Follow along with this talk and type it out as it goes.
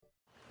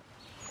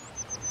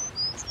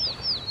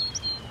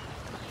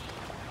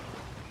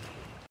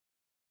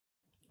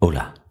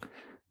Hola,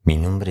 mi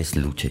nombre es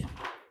Luce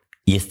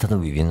y he estado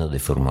viviendo de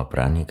forma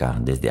pránica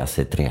desde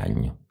hace 3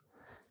 años.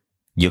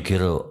 Yo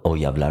quiero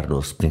hoy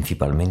hablaros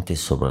principalmente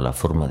sobre la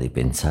forma de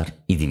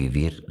pensar y de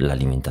vivir la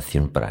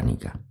alimentación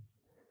pránica.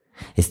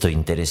 Estoy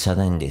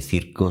interesada en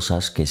decir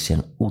cosas que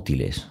sean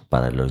útiles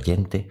para el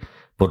oyente,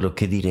 por lo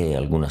que diré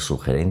alguna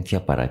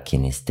sugerencia para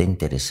quien esté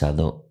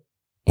interesado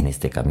en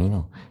este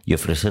camino y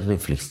ofrecer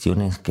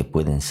reflexiones que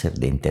pueden ser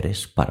de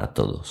interés para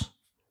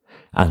todos.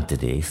 Antes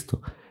de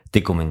esto,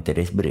 te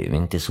comentaré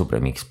brevemente sobre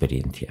mi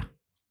experiencia.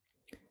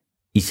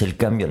 Hice el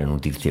cambio a la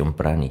nutrición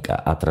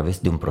pránica a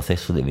través de un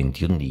proceso de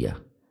 21 días.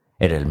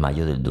 Era el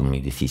mayo del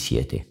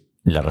 2017.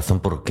 La razón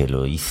por que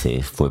lo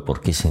hice fue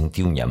porque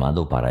sentí un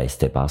llamado para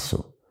este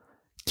paso.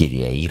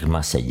 Quería ir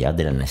más allá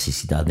de la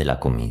necesidad de la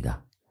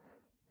comida.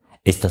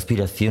 Esta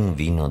aspiración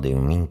vino de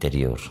mi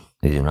interior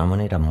y de una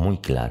manera muy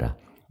clara,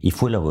 y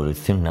fue la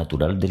evolución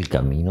natural del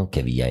camino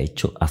que había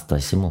hecho hasta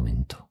ese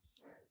momento.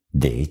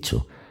 De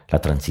hecho, la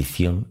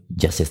transición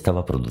ya se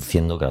estaba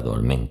produciendo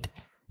gradualmente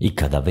y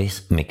cada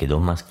vez me quedó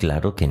más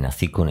claro que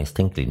nací con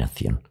esta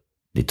inclinación.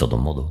 De todo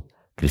modo,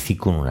 crecí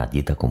con una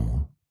dieta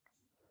común.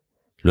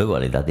 Luego,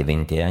 a la edad de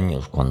 20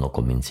 años, cuando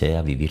comencé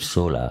a vivir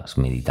solas,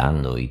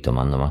 meditando y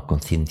tomando más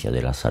conciencia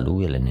de la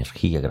salud y la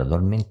energía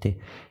gradualmente,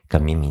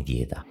 cambié mi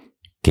dieta,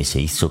 que se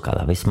hizo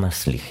cada vez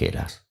más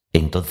ligera.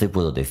 Entonces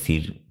puedo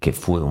decir que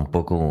fue un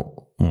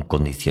poco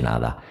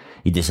condicionada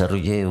y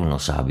desarrollé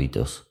unos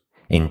hábitos.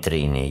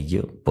 Entré en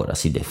ello, por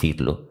así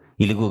decirlo,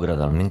 y luego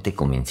gradualmente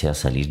comencé a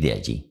salir de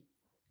allí.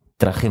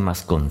 Traje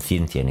más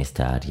conciencia en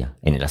esta área,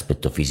 en el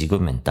aspecto físico y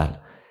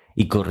mental,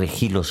 y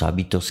corregí los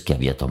hábitos que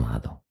había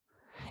tomado.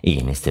 Y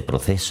en este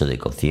proceso de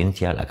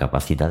conciencia, la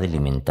capacidad de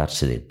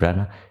alimentarse del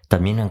prana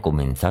también ha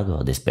comenzado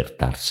a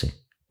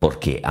despertarse,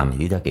 porque a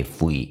medida que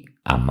fui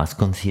a más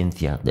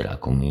conciencia de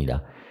la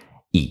comida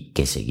y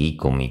que seguí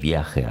con mi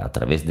viaje a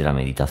través de la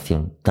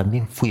meditación,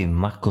 también fui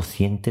más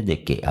consciente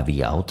de que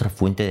había otra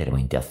fuente de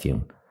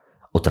alimentación,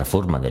 otra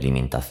forma de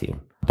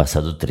alimentación. Han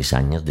pasado 3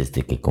 años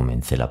desde que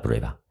comencé la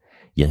prueba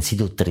y han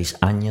sido 3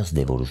 años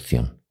de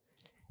evolución.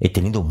 He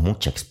tenido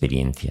mucha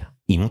experiencia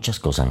y muchas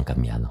cosas han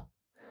cambiado.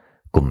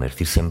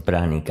 Convertirse en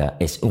pránica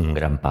es un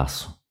gran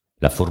paso.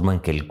 La forma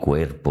en que el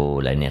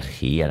cuerpo, la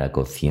energía, la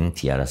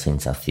conciencia, las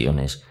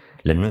sensaciones,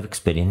 la nueva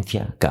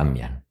experiencia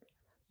cambian,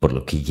 por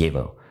lo que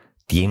lleva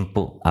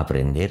tiempo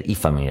aprender y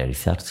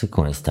familiarizarse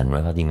con esta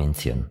nueva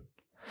dimensión.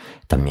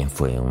 También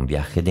fue un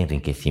viaje de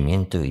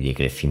enriquecimiento y de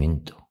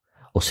crecimiento,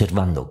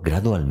 observando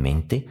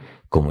gradualmente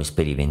cómo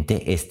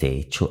experimenté este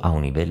hecho a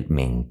un nivel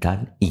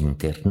mental,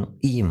 interno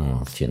y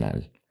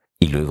emocional.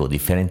 Y luego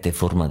diferentes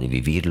formas de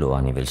vivirlo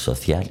a nivel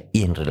social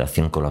y en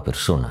relación con la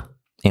persona.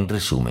 En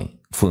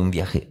resumen, fue un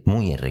viaje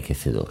muy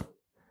enriquecedor.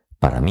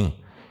 Para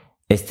mí,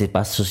 este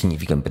paso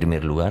significa en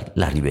primer lugar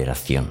la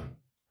liberación.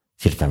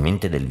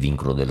 Ciertamente del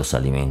vínculo de los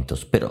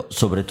alimentos, pero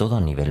sobre todo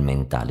a nivel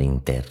mental e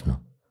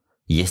interno.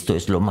 Y esto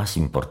es lo más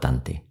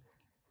importante.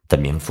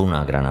 También fue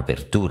una gran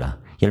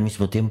apertura y al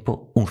mismo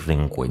tiempo un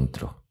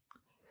reencuentro.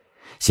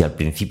 Si al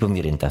principio mi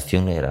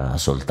orientación era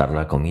soltar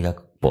la comida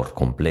por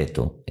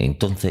completo,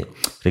 entonces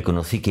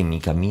reconocí que mi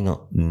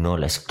camino no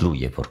la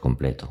excluye por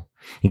completo.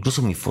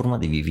 Incluso mi forma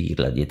de vivir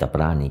la dieta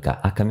pránica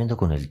ha cambiado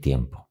con el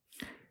tiempo.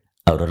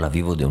 Ahora la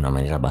vivo de una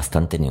manera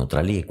bastante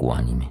neutral y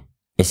ecuánime.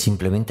 Es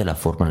simplemente la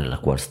forma en la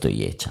cual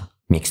estoy hecha,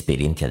 mi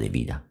experiencia de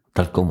vida,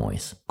 tal como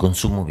es, con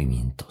sus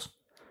movimientos.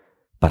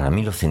 Para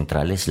mí lo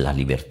central es la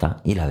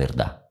libertad y la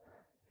verdad.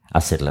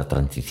 Hacer la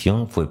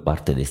transición fue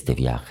parte de este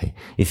viaje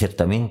y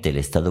ciertamente el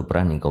estado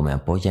pránico me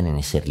apoya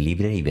en ser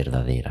libre y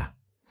verdadera.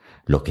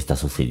 Lo que está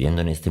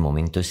sucediendo en este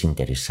momento es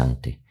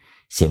interesante.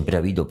 Siempre ha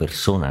habido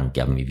personas que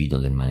han vivido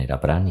de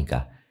manera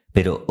pránica,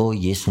 pero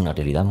hoy es una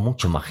realidad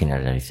mucho más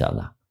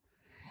generalizada.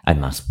 Hay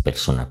más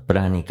personas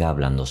pránicas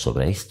hablando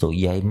sobre esto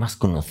y hay más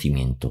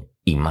conocimiento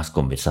y más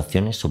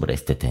conversaciones sobre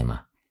este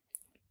tema.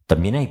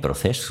 También hay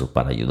procesos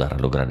para ayudar a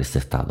lograr este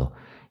estado,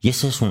 y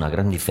eso es una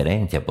gran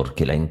diferencia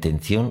porque la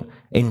intención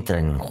entra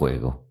en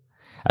juego.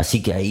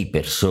 Así que hay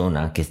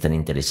personas que están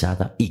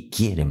interesadas y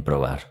quieren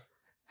probar.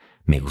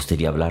 Me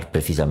gustaría hablar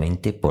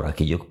precisamente por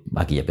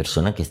aquella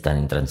persona que está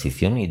en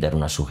transición y dar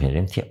unas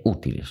sugerencias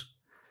útiles,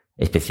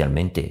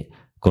 especialmente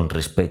con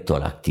respecto a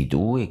la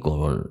actitud y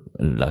con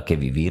la que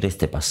vivir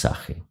este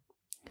pasaje.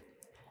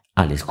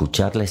 Al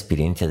escuchar la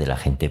experiencia de la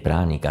gente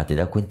pránica, te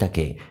das cuenta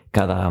que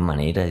cada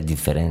manera es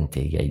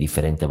diferente y hay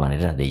diferentes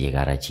maneras de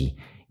llegar allí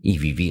y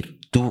vivir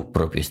tu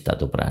propio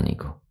estado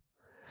pránico.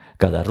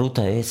 Cada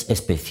ruta es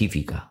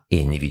específica e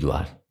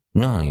individual.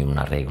 No hay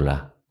una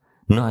regla,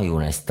 no hay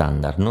una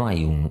estándar, no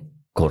hay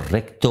un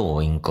correcto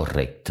o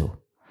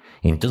incorrecto.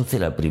 Entonces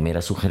la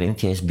primera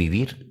sugerencia es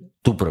vivir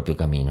tu propio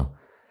camino,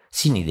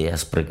 sin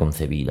ideas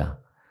preconcebidas.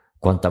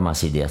 Cuantas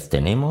más ideas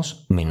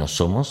tenemos, menos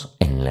somos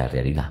en la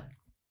realidad.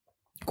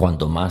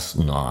 Cuanto más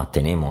nos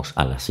atenemos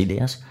a las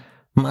ideas,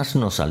 más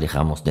nos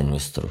alejamos de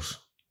nuestro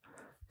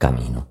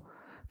camino.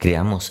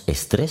 Creamos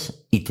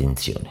estrés y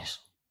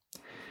tensiones.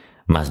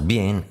 Más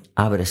bien,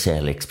 ábrese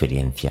a la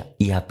experiencia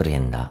y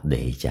aprenda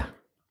de ella.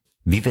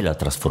 Vive la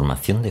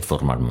transformación de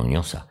forma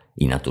armoniosa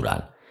y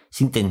natural,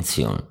 sin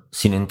tensión,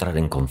 sin entrar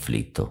en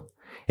conflicto.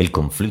 El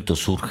conflicto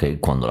surge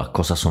cuando las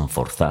cosas son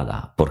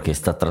forzadas, porque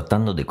estás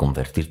tratando de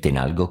convertirte en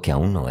algo que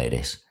aún no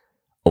eres,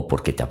 o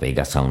porque te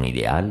apegas a un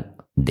ideal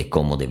de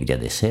cómo debería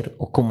de ser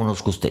o cómo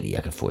nos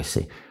gustaría que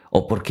fuese,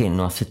 o porque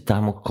no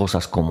aceptamos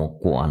cosas como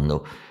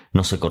cuando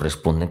no se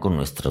corresponden con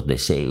nuestros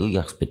deseos y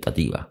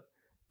expectativas.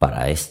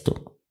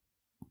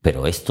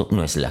 Pero esto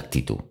no es la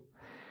actitud.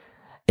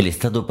 El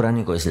estado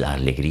pránico es la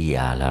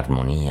alegría, la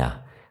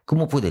armonía.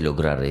 ¿Cómo puede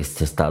lograr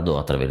este estado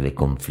a través de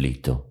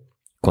conflicto?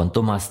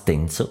 Cuanto más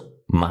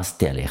tenso, más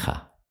te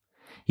aleja.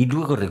 Y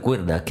luego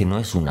recuerda que no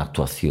es una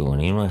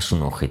actuación y no es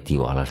un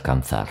objetivo al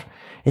alcanzar.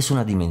 Es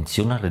una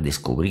dimensión a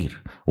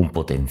redescubrir, un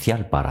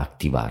potencial para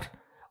activar,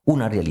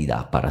 una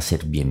realidad para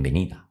ser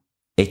bienvenida,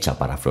 hecha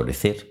para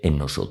florecer en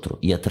nosotros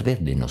y a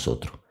través de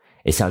nosotros.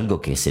 Es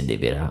algo que se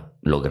deberá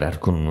lograr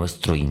con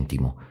nuestro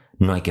íntimo.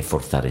 No hay que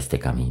forzar este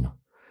camino.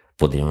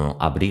 Podemos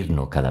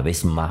abrirnos cada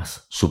vez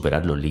más,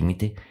 superar los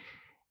límites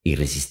y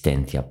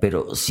resistencia,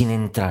 pero sin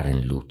entrar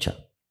en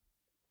lucha.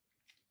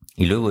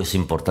 Y luego es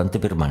importante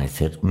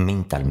permanecer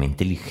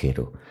mentalmente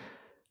ligero,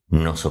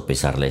 no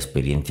sopesar la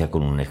experiencia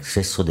con un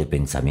exceso de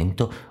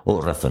pensamiento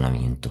o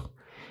razonamiento,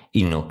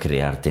 y no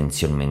crear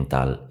tensión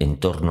mental en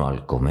torno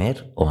al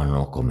comer o a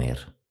no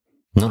comer.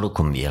 No lo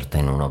convierta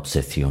en una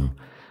obsesión.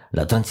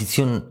 La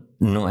transición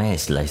no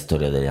es la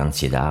historia de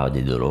ansiedad o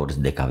de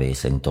dolores de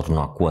cabeza en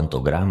torno a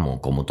cuánto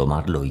gramo, cómo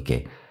tomarlo y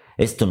qué.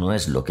 Esto no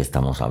es lo que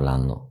estamos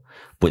hablando.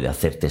 Puede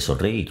hacerte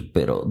sonreír,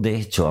 pero de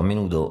hecho a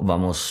menudo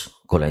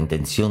vamos con la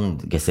intención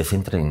que se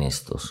centra en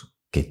estos.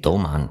 ¿Qué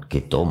toman?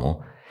 ¿Qué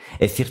tomo?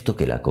 Es cierto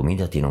que la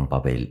comida tiene un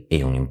papel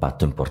y un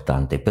impacto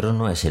importante, pero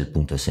no es el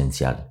punto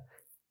esencial.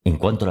 En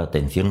cuanto la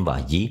atención va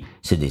allí,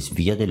 se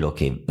desvía de lo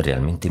que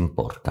realmente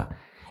importa.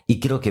 Y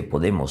creo que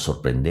podemos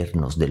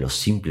sorprendernos de lo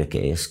simple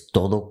que es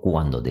todo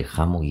cuando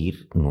dejamos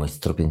ir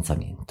nuestro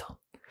pensamiento.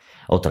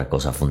 Otra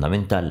cosa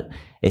fundamental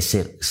es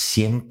ser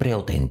siempre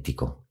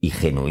auténtico y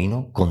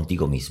genuino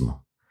contigo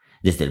mismo.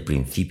 Desde el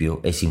principio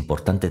es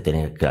importante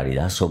tener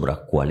claridad sobre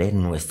cuál es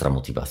nuestra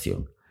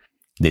motivación,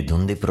 de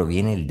dónde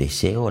proviene el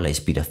deseo o la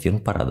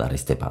inspiración para dar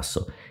este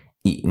paso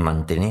y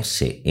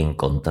mantenerse en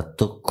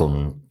contacto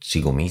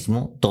consigo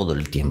mismo todo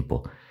el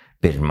tiempo,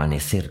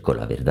 permanecer con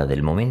la verdad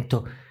del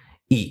momento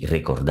y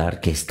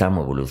recordar que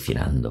estamos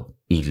evolucionando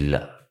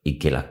y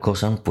que las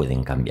cosas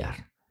pueden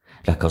cambiar.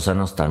 Las cosas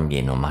no están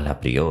bien o mal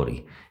a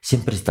priori,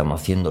 siempre estamos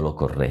haciendo lo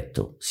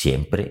correcto,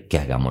 siempre que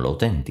hagamos lo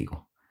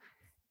auténtico.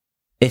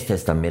 Esta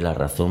es también la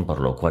razón por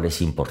la cual es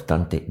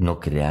importante no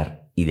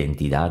crear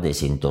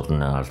identidades en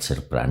torno al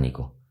ser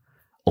pránico,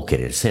 o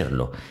querer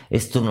serlo.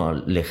 Esto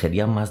nos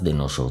alejaría más de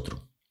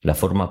nosotros. La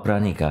forma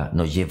pránica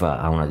nos lleva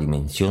a una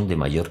dimensión de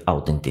mayor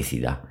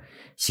autenticidad.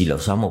 Si la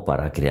usamos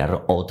para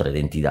crear otra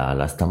identidad,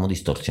 la estamos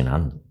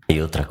distorsionando.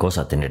 Hay otra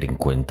cosa a tener en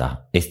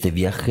cuenta. Este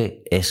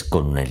viaje es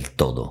con el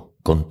todo,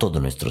 con todo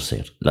nuestro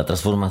ser. La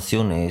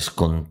transformación es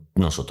con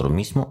nosotros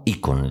mismos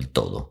y con el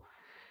todo.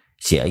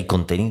 Si hay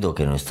contenido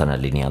que no está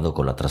alineado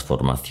con la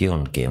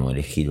transformación que hemos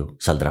elegido,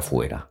 saldrá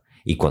fuera.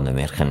 Y cuando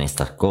emerjan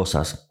estas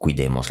cosas,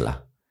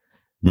 cuidémosla.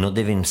 No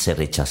deben ser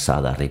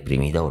rechazadas,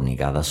 reprimidas o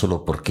negadas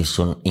solo porque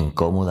son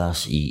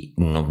incómodas y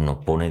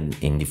nos ponen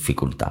en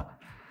dificultad.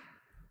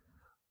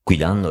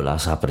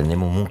 Cuidándolas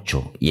aprendemos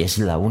mucho y es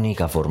la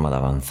única forma de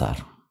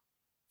avanzar.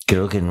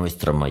 Creo que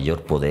nuestro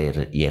mayor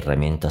poder y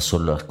herramientas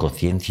son la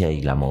conciencia y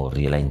el amor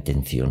y la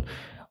intención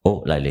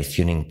o la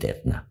elección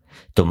interna.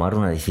 Tomar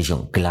una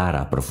decisión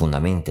clara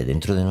profundamente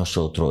dentro de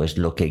nosotros es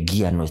lo que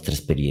guía nuestra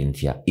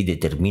experiencia y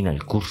determina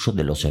el curso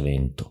de los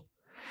eventos.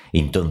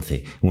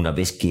 Entonces, una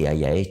vez que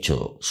haya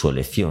hecho su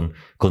elección,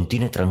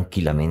 continúe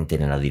tranquilamente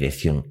en la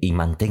dirección y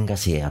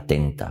manténgase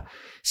atenta.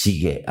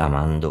 Sigue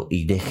amando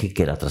y deje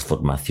que la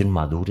transformación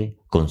madure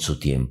con su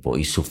tiempo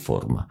y su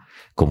forma,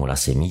 como la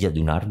semilla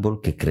de un árbol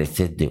que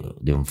crece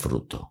de un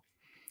fruto.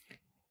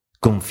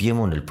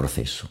 Confiemos en el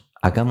proceso.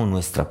 Hagamos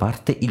nuestra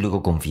parte y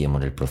luego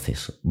confiemos en el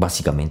proceso.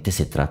 Básicamente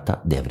se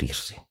trata de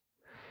abrirse.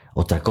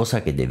 Otra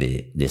cosa que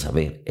debe de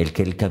saber es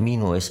que el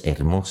camino es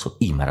hermoso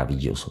y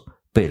maravilloso,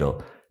 pero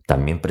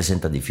también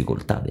presenta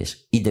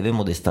dificultades y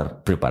debemos de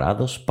estar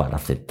preparados para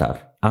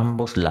aceptar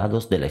ambos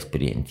lados de la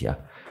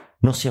experiencia.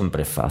 No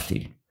siempre es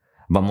fácil.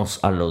 Vamos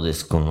a lo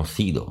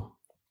desconocido,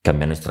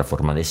 cambia nuestra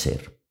forma de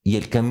ser y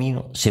el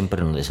camino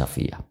siempre nos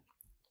desafía.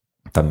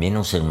 También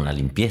es una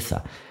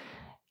limpieza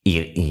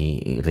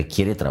y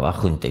requiere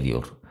trabajo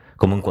interior.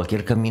 Como en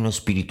cualquier camino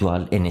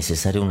espiritual es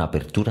necesaria una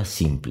apertura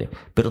simple,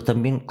 pero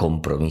también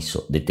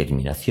compromiso,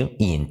 determinación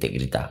y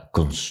integridad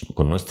con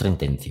nuestra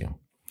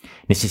intención.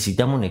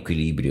 Necesitamos un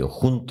equilibrio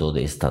junto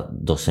de estas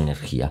dos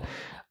energías,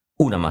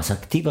 una más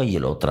activa y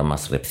la otra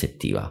más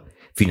receptiva.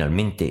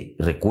 Finalmente,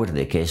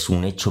 recuerde que es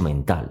un hecho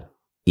mental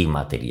y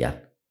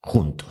material,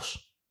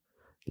 juntos.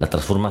 La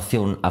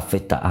transformación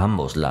afecta a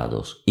ambos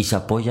lados y se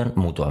apoyan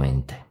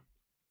mutuamente.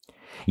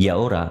 Y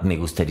ahora me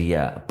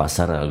gustaría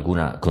pasar a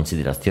algunas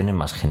consideraciones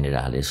más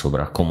generales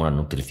sobre cómo la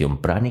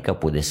nutrición pránica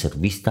puede ser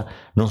vista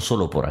no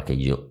solo por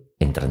aquello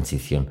en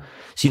transición,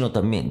 sino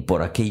también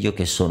por aquello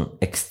que son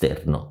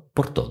externo,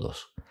 por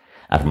todos.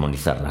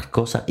 armonizar las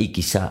cosas y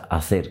quizá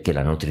hacer que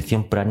la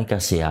nutrición pránica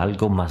sea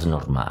algo más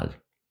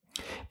normal.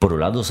 Por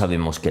un lado,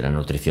 sabemos que la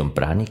nutrición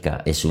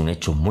pránica es un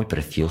hecho muy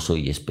preciso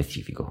y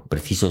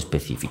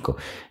específico,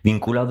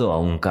 vinculado a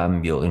un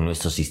cambio en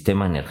nuestro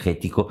sistema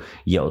energético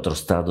y a otro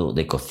estado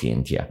de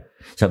conciencia.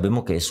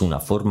 Sabemos que es una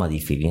forma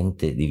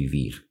diferente de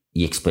vivir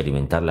y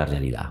experimentar la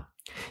realidad.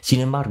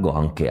 Sin embargo,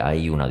 aunque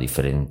hay una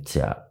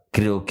diferencia,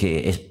 creo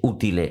que es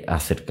útil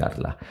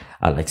acercarla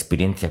a la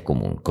experiencia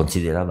común,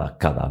 considerada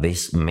cada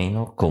vez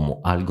menos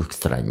como algo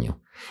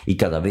extraño y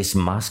cada vez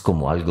más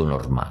como algo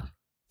normal.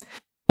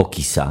 O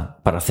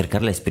quizá para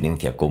acercar la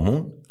experiencia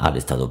común al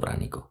estado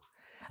pránico.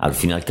 Al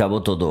fin y al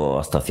cabo, todo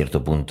hasta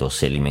cierto punto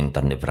se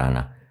alimentan de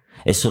prana.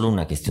 Es solo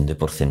una cuestión de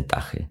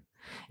porcentaje.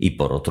 Y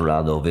por otro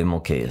lado,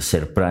 vemos que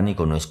ser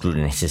pránico no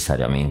excluye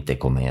necesariamente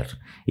comer.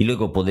 Y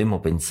luego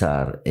podemos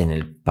pensar en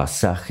el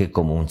pasaje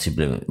como un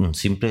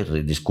simple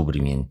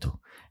redescubrimiento.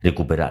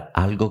 Recuperar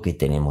algo que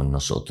tenemos en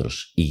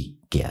nosotros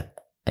y que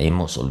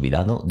hemos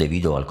olvidado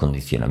debido al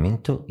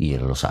condicionamiento y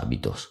a los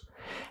hábitos.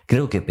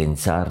 Creo que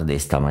pensar de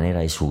esta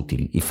manera es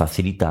útil y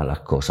facilita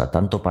las cosas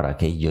tanto para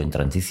aquello en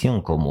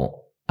transición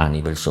como a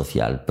nivel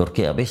social,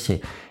 porque a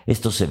veces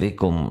esto se ve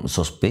con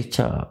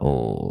sospecha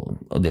o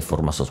de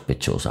forma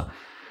sospechosa.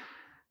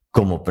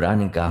 Como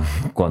pránica,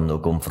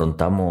 cuando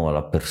confrontamos a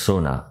la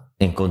persona,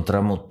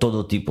 encontramos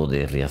todo tipo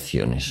de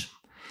reacciones.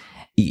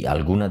 Y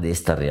algunas de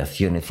estas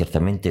reacciones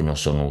ciertamente no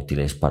son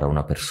útiles para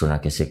una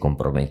persona que se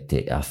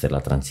compromete a hacer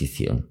la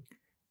transición.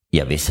 Y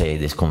a veces hay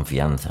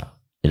desconfianza.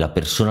 A la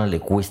persona le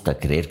cuesta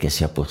creer que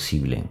sea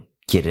posible.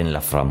 Quieren la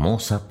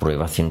famosa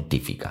prueba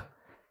científica.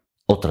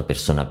 Otra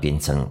persona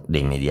piensa de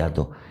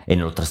inmediato en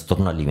el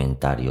trastorno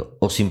alimentario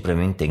o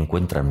simplemente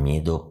encuentran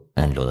miedo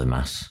en lo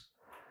demás.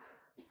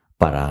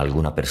 Para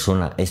alguna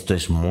persona esto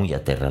es muy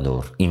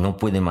aterrador y no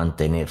puede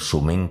mantener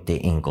su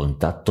mente en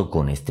contacto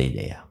con esta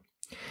idea.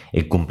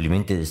 El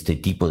cumplimiento de este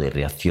tipo de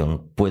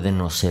reacción puede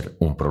no ser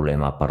un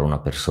problema para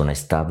una persona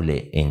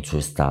estable en su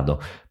estado,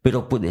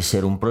 pero puede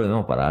ser un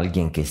problema para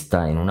alguien que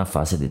está en una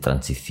fase de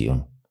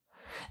transición.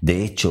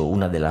 De hecho,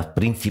 una de las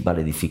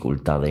principales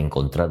dificultades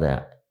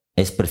encontradas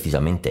es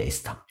precisamente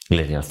esta,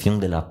 la reacción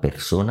de la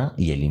persona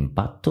y el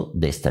impacto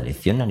de esta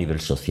elección a nivel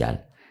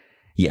social.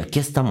 Y aquí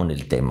estamos en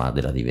el tema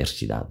de la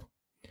diversidad.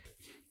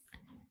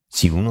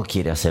 Si uno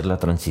quiere hacer la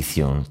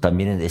transición,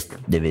 también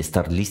debe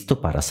estar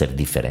listo para ser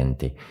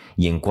diferente.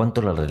 Y en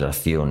cuanto a las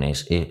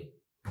relaciones,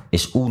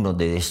 es uno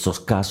de estos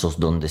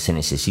casos donde se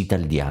necesita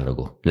el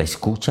diálogo, la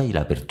escucha y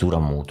la apertura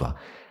mutua,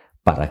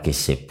 para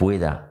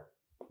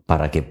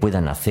que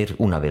puedan hacer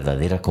una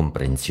verdadera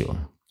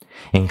comprensión.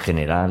 En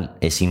general,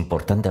 es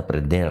importante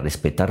aprender a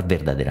respetar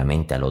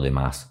verdaderamente a los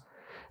demás.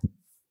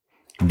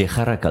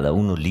 Dejar a cada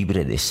uno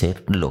libre de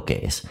ser lo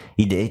que es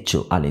y de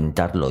hecho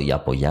alentarlo y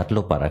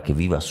apoyarlo para que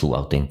viva su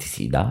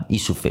autenticidad y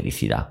su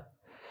felicidad.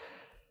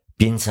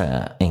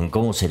 Piensa en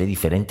cómo sería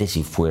diferente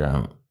si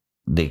fueran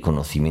de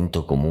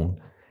conocimiento común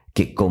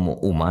que como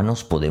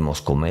humanos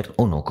podemos comer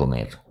o no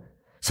comer.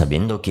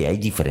 Sabiendo que hay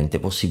diferente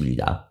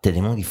posibilidad,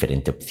 tenemos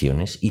diferentes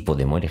opciones y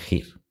podemos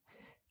elegir.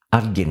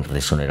 Alguien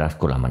resonará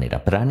con la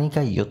manera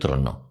pránica y otro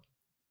no.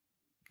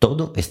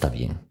 Todo está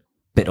bien.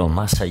 Pero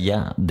más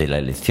allá de la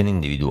elección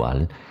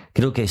individual,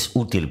 creo que es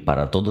útil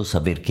para todos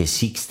saber que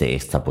existe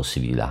esta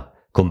posibilidad.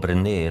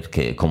 Comprender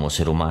que como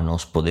seres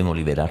humanos podemos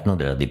liberarnos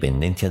de la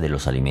dependencia de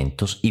los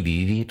alimentos y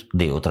vivir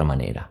de otra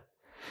manera.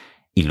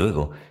 Y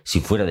luego, si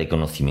fuera de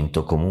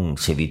conocimiento común,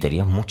 se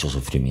evitaría mucho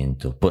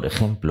sufrimiento. Por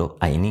ejemplo,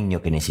 hay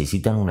niños que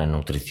necesitan una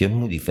nutrición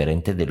muy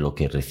diferente de lo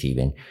que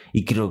reciben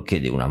y creo que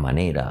de una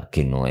manera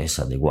que no es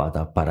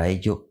adecuada para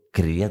ello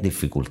crearía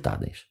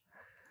dificultades.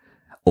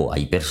 O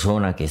hay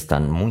personas que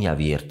están muy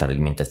abiertas a la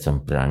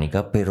alimentación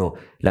pránica, pero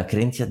la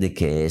creencia de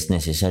que es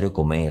necesario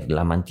comer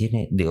la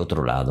mantiene de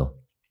otro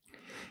lado.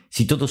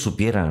 Si todos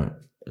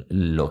supieran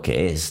lo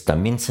que es,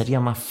 también sería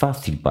más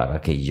fácil para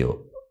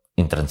aquello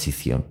en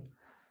transición.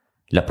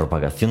 La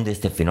propagación de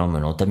este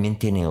fenómeno también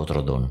tiene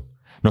otro don.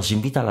 Nos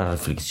invita a la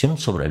reflexión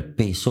sobre el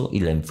peso y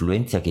la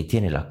influencia que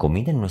tiene la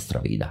comida en nuestra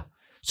vida,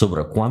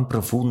 sobre cuán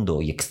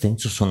profundo y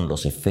extenso son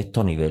los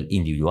efectos a nivel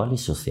individual y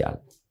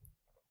social.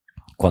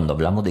 Cuando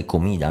hablamos de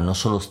comida no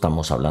solo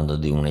estamos hablando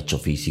de un hecho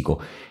físico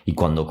y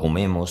cuando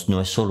comemos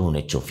no es solo un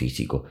hecho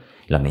físico,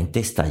 la mente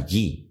está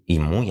allí y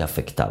muy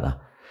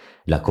afectada.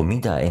 La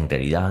comida en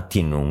realidad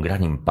tiene un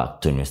gran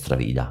impacto en nuestra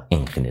vida,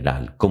 en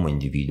general, como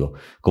individuo,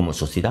 como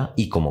sociedad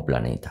y como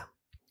planeta.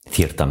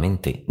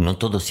 Ciertamente, no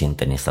todos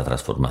sienten esta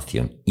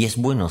transformación y es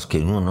bueno que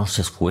uno no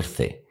se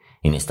esfuerce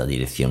en esta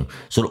dirección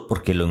solo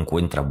porque lo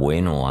encuentra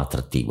bueno o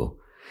atractivo.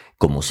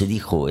 Como se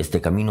dijo,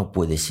 este camino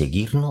puede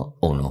seguirnos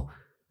o no.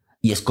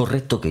 Y es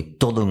correcto que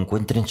todo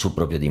encuentre en su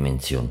propia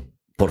dimensión.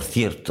 Por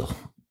cierto,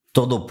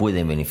 todo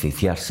puede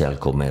beneficiarse al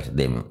comer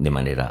de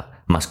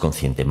manera más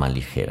consciente, más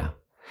ligera.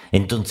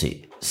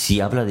 Entonces, si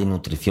habla de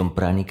nutrición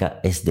pránica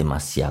es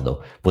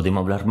demasiado.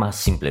 Podemos hablar más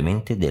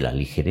simplemente de la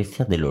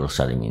ligereza de los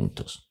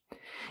alimentos.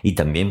 Y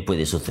también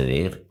puede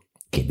suceder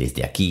que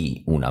desde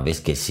aquí, una vez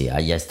que se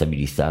haya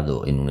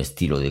estabilizado en un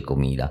estilo de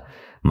comida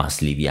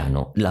más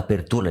liviano, la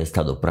apertura al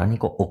estado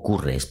pránico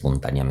ocurre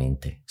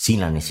espontáneamente,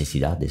 sin la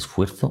necesidad de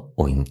esfuerzo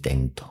o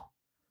intento.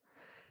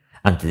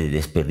 Antes de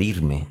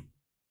despedirme,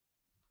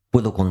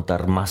 puedo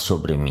contar más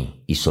sobre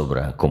mí y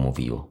sobre cómo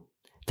vivo.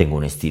 Tengo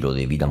un estilo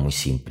de vida muy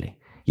simple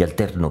y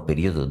alterno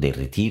periodos de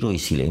retiro y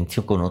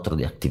silencio con otro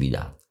de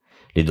actividad.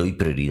 Le doy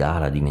prioridad a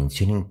la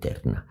dimensión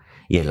interna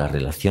y a la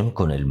relación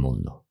con el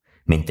mundo.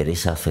 Me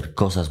interesa hacer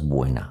cosas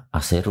buenas,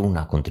 hacer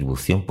una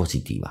contribución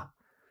positiva.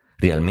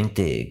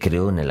 Realmente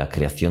creo en la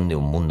creación de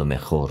un mundo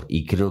mejor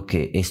y creo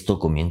que esto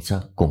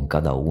comienza con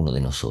cada uno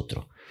de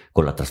nosotros,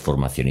 con la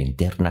transformación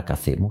interna que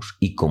hacemos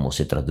y cómo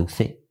se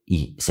traduce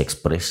y se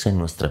expresa en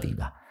nuestra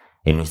vida,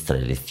 en nuestra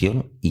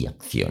elección y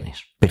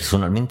acciones.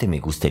 Personalmente me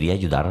gustaría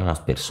ayudar a las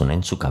personas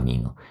en su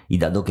camino y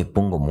dado que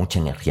pongo mucha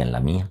energía en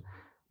la mía,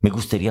 me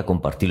gustaría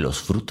compartir los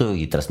frutos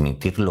y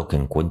transmitir lo que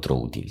encuentro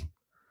útil.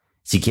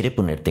 Si quieres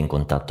ponerte en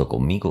contacto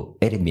conmigo,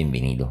 eres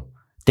bienvenido.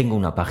 Tengo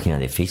una página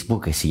de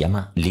Facebook que se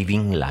llama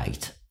Living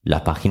Light,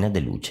 la página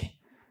de Luce.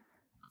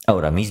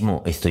 Ahora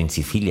mismo estoy en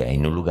Sicilia,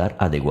 en un lugar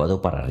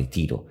adecuado para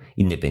retiro,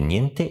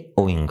 independiente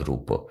o en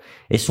grupo.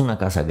 Es una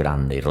casa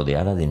grande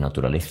rodeada de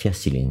naturaleza y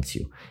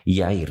silencio,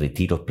 y hay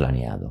retiros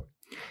planeados.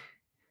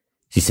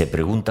 Si se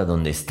pregunta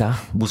dónde está,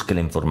 busque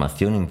la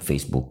información en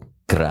Facebook,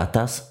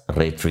 Kratas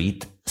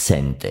Retreat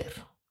Center.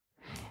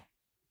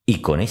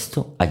 Y con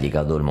esto ha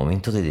llegado el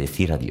momento de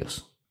decir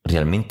adiós.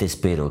 Realmente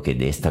espero que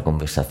de esta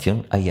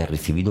conversación haya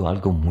recibido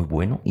algo muy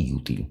bueno y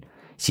útil.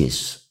 Si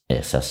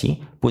es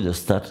así, puedo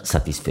estar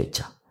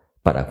satisfecha.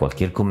 Para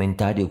cualquier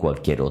comentario o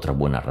cualquier otra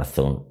buena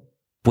razón,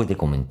 puede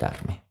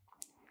comentarme.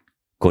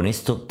 Con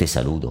esto te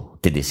saludo,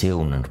 te deseo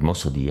un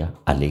hermoso día,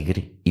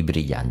 alegre y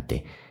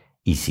brillante,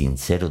 y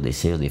sincero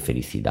deseo de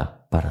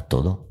felicidad para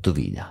toda tu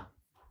vida.